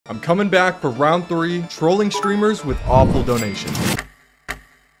I'm coming back for round 3, trolling streamers with awful donations.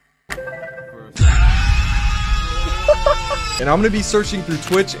 And I'm going to be searching through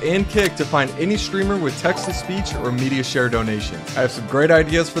Twitch and Kick to find any streamer with text-to-speech or media share donations. I have some great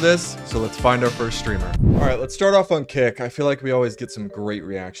ideas for this, so let's find our first streamer. All right, let's start off on Kick. I feel like we always get some great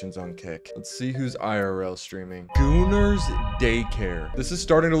reactions on Kick. Let's see who's IRL streaming. Gooner's Daycare. This is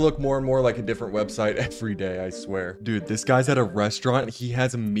starting to look more and more like a different website every day, I swear. Dude, this guy's at a restaurant. He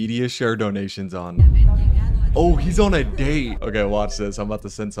has media share donations on. Oh, he's on a date. Okay, watch this. I'm about to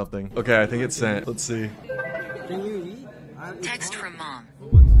send something. Okay, I think it's sent. Let's see. Text from mom.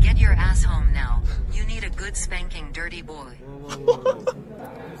 Get your ass home now. You need a good spanking, dirty boy.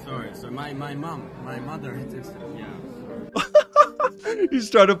 Sorry, my mother texted. Yeah. He's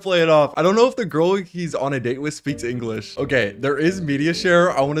trying to play it off. I don't know if the girl he's on a date with speaks English. Okay, there is media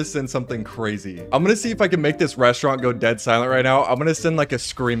share. I want to send something crazy. I'm going to see if I can make this restaurant go dead silent right now. I'm going to send like a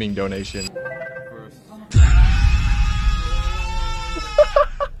screaming donation.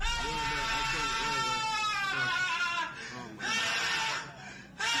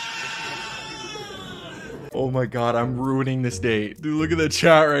 Oh my god, I'm ruining this date. Dude, look at the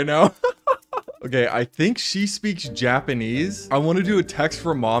chat right now. Okay, I think she speaks Japanese. I want to do a text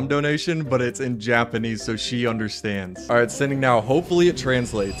for mom donation, but it's in Japanese so she understands. All right, sending now. Hopefully it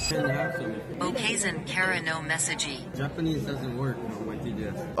translates. Okazen Kara no messagey. Japanese doesn't work with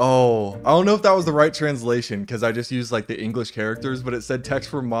TDS. Oh, I don't know if that was the right translation because I just used like the English characters, but it said text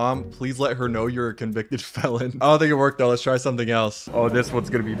for mom. Please let her know you're a convicted felon. I don't think it worked though. Let's try something else. Oh, this one's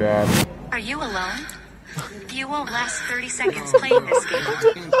gonna be bad. Are you alone? You won't last 30 seconds playing this game.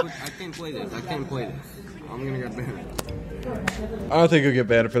 I can't play this. I'm gonna get banned. I don't think he'll get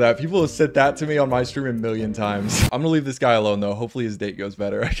banned for that. People have said that to me on my stream a million times. I'm gonna leave this guy alone though. Hopefully his date goes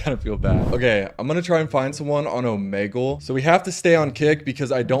better. I kind of feel bad. Okay, I'm gonna try and find someone on Omegle. So we have to stay on Kick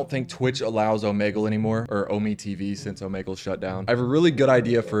because I don't think Twitch allows Omegle anymore, or Omi TV since Omegle's shut down. I have a really good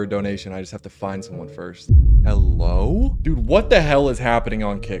idea for a donation. I just have to find someone first. Hello? Dude, what the hell is happening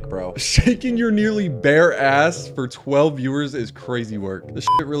on Kick, bro? Shaking your nearly bare ass for 12 viewers is crazy work. This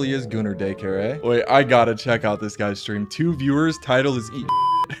shit really is Gooner Daycare, eh? Wait, I gotta check out this guy's stream. 2 viewers, title is eat.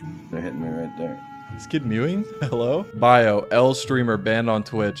 They're hitting me right there. This kid mewing? Hello? Bio, L streamer banned on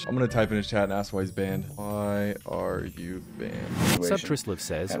Twitch. I'm gonna type in his chat and ask why he's banned. Why are you banned? Subtrisliv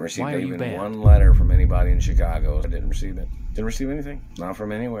says, Haven't received why are you even banned? one letter from anybody in Chicago. I didn't receive it. Didn't receive anything. Not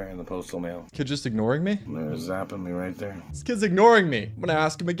from anywhere in the postal mail. Kid just ignoring me? They're zapping me right there. This kid's ignoring me. I'm gonna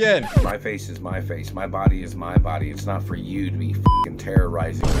ask him again. My face is my face. My body is my body. It's not for you to be f***ing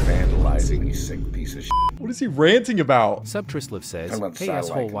terrorizing and vandalizing, you sick piece of shit. What is he ranting about? Subtrisliv says, Talking about hey satellite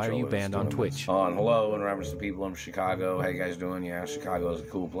asshole, why are you controllers, banned on doing Twitch? this. On hello, in reference to people in Chicago. How you guys doing? Yeah, Chicago is a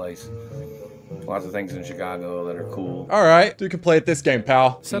cool place. Lots of things in Chicago that are cool. All right, dude can play at this game,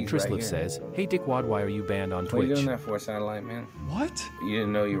 pal. Subtrisliv right says, hey dickwad, why are you banned on What are you Twitch? doing that for, satellite man? What? You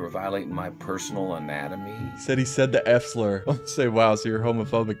didn't know you were violating my personal anatomy? Said he said the F slur. I'll say, wow, so you're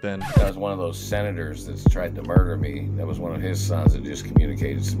homophobic then. That was one of those senators that's tried to murder me. That was one of his sons that just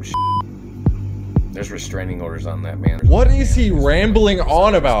communicated some shit. There's restraining orders on that man. What is he rambling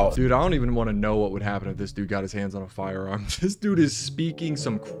on about? Dude, I don't even want to know what would happen if this dude got his hands on a firearm. This dude is speaking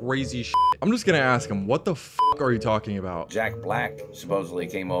some crazy shit. I'm just gonna ask him, what the fuck are you talking about? Jack Black supposedly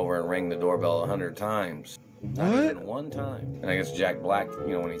came over and rang the doorbell 100 times. Not What? even one time. And I guess Jack Black,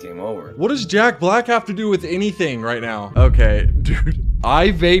 you know, when he came over. What does Jack Black have to do with anything right now? Okay, dude. I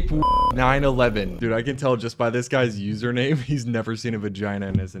vape 911. Dude, I can tell just by this guy's username, he's never seen a vagina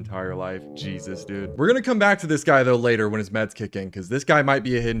in his entire life. Jesus, dude. We're gonna come back to this guy though later when his meds kick in, because this guy might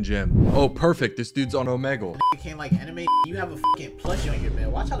be a hidden gem. Oh, perfect. This dude's on Omegle. You can't like anime. You have a fucking plushie on your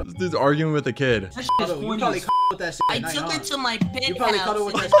bed. Watch out. This dude's arguing with a kid. You probably with that shit. I at night, took huh? it to my You probably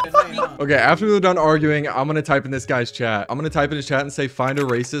cuddle penthouse. with that shit at night, huh? Okay, after we're done arguing, I'm gonna type in this guy's chat. I'm gonna type in his chat and say, find a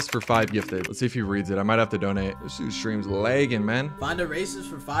racist for 5 gifted. Let's see if he reads it. I might have to donate. This dude's stream's lagging, man. Find a racist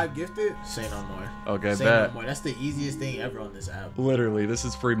for 5 gifted. Say no more. Okay, Say bet. no more. That's the easiest thing ever on this app. Literally, this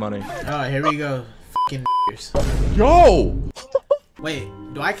is free money. Oh, here we go. Fucking Yo! Wait,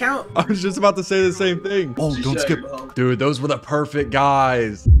 do I count? I was just about to say the same thing. Oh, don't skip. Dude, those were the perfect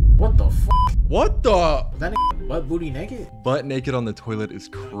guys. What the fuck? What the? That nigga butt booty naked? Butt naked on the toilet is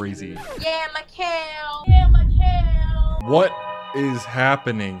crazy. Yeah, my cow. Yeah, my cow. What is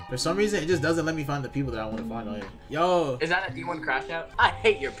happening? For some reason, it just doesn't let me find the people that I want to find on here. Yo. Is that a D1 crash out? I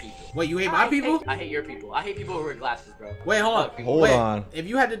hate your people. Wait, you hate my people? I hate your people. I hate people who wear glasses, bro. Wait, hold on. Hold Wait, on. If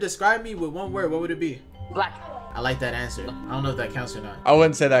you had to describe me with one word, what would it be? Black. I like that answer. I don't know if that counts or not. I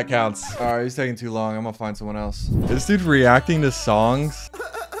wouldn't say that counts. All right, he's taking too long. I'm gonna find someone else. This dude reacting to songs.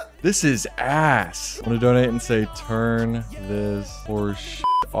 This is ass. I'm gonna donate and say, turn this horse shit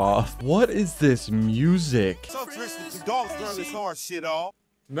off. What is this music?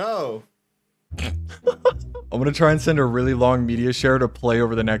 No. I'm gonna try and send a really long media share to play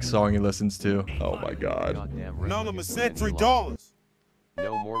over the next song he listens to. Oh my god. $3.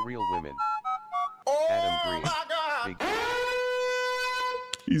 No more real women. Adam Green. Big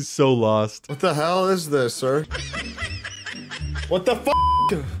He's so lost. What the hell is this, sir? What the f?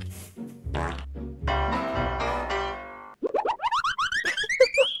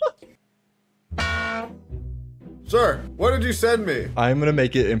 Sir, what did you send me? I'm gonna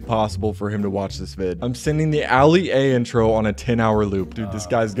make it impossible for him to watch this vid. I'm sending the Ali A intro on a 10-hour loop. Dude, this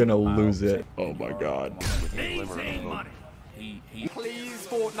guy's gonna lose it. Oh my god. Please,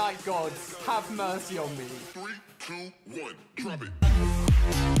 Fortnite gods, have mercy on me. 3, 2, 1, drop it.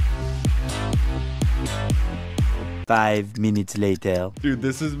 5 minutes later. Dude,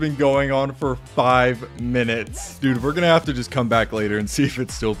 this has been going on for 5 minutes. Dude, we're gonna have to just come back later and see if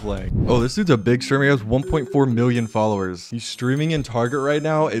it's still playing. Oh, this dude's a big streamer. He has 1.4 million followers. He's streaming in Target right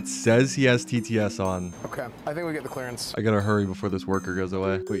now. It says he has TTS on. Okay, I think we get the clearance. I gotta hurry before this worker goes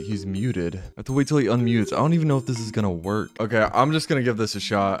away. Wait, he's muted. I have to wait till he unmutes. I don't even know if this is gonna work. Okay, I'm just gonna give this a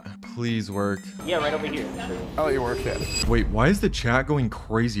shot. Please work. Yeah, right over here. I'll let you work it. Wait, why is the chat going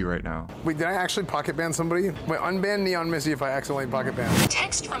crazy right now? Wait, did I actually pocket ban somebody? Wait, unban Neon Missy if I accidentally pocket ban.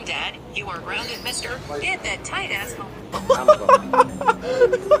 Text from Dad. You are grounded, mister. Get that tight ass home.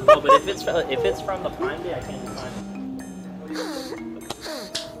 Oh, but if it's from the Prime Day, I can't find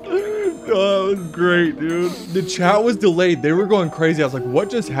Oh, that was great, dude. The chat was delayed. They were going crazy. I was like, what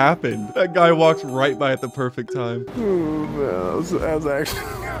just happened? That guy walks right by at the perfect time. Oh, man, that was actually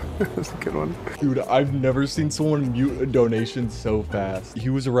that was a good one. Dude, I've never seen someone mute a donation so fast. He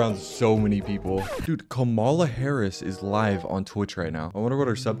was around so many people. Dude, Kamala Harris is live on Twitch right now. I wonder what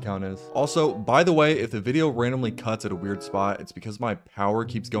her sub count is. Also, by the way, if the video randomly cuts at a weird spot, it's because my power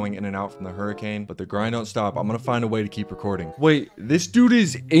keeps going in and out from the hurricane, but the grind don't stop. I'm gonna find a way to keep recording. Wait, this dude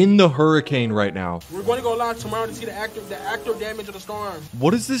is in the hurricane right now. We're going to go live tomorrow to see the active damage of the storm.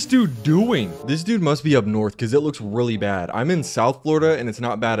 What is this dude doing? This dude must be up north because it looks really bad. I'm in South Florida and it's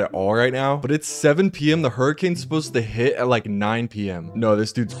not bad at all right now, but it's 7 p.m. The hurricane's supposed to hit at like 9 p.m. No,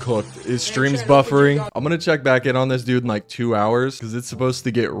 this dude's cooked. His stream's buffering. I'm gonna check back in on this dude in like 2 hours because it's supposed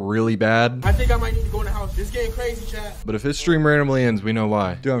to get really bad. I think I might need to go in the house. It's getting crazy, chat. But if his stream randomly ends, we know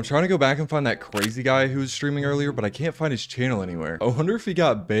why. Dude, I'm trying to go back and find that crazy guy who was streaming earlier, but I can't find his channel anywhere. I wonder if he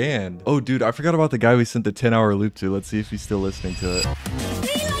got banned. Oh, dude, I forgot about the guy we sent the 10-hour loop to. Let's see if he's still listening to it.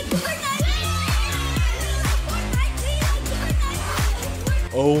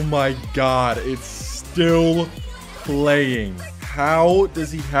 Oh my god, it's still playing. How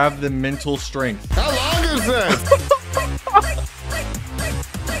does he have the mental strength? How long is this?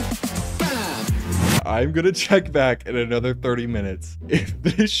 I'm gonna check back in another 30 minutes. If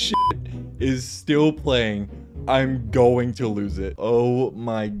this shit is still playing, I'm going to lose it. Oh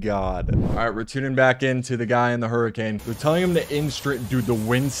my god. All right, we're tuning back into the guy in the hurricane. They're telling him to end straight. Dude, the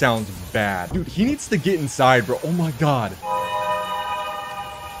wind sounds bad. Dude, he needs to get inside, bro. Oh my god.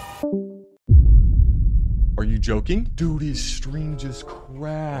 Are you joking? Dude, his stream just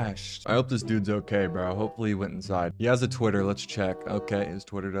crashed. I hope this dude's okay, bro. Hopefully he went inside. He has a Twitter. Let's check. Okay, his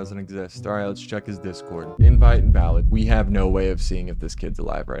Twitter doesn't exist. All right, let's check his Discord. Invite invalid. We have no way of seeing if this kid's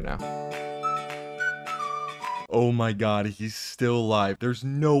alive right now. Oh my god, he's still live. There's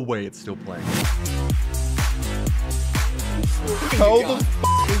no way it's still playing. How the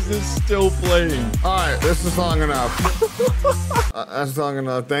f is this still playing? Alright, this is long enough. That's long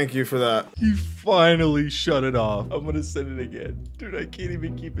enough. Thank you for that. He finally shut it off. I'm gonna send it again. Dude, I can't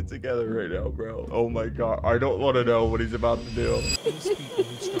even keep it together right now, bro. Oh my god. I don't want to know what he's about to do.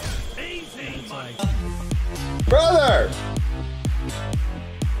 Brother!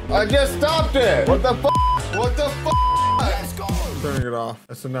 I just stopped it! What the f? What the f? Let's go! Turning it off.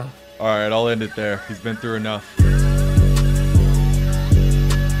 That's enough. Alright, I'll end it there. He's been through enough.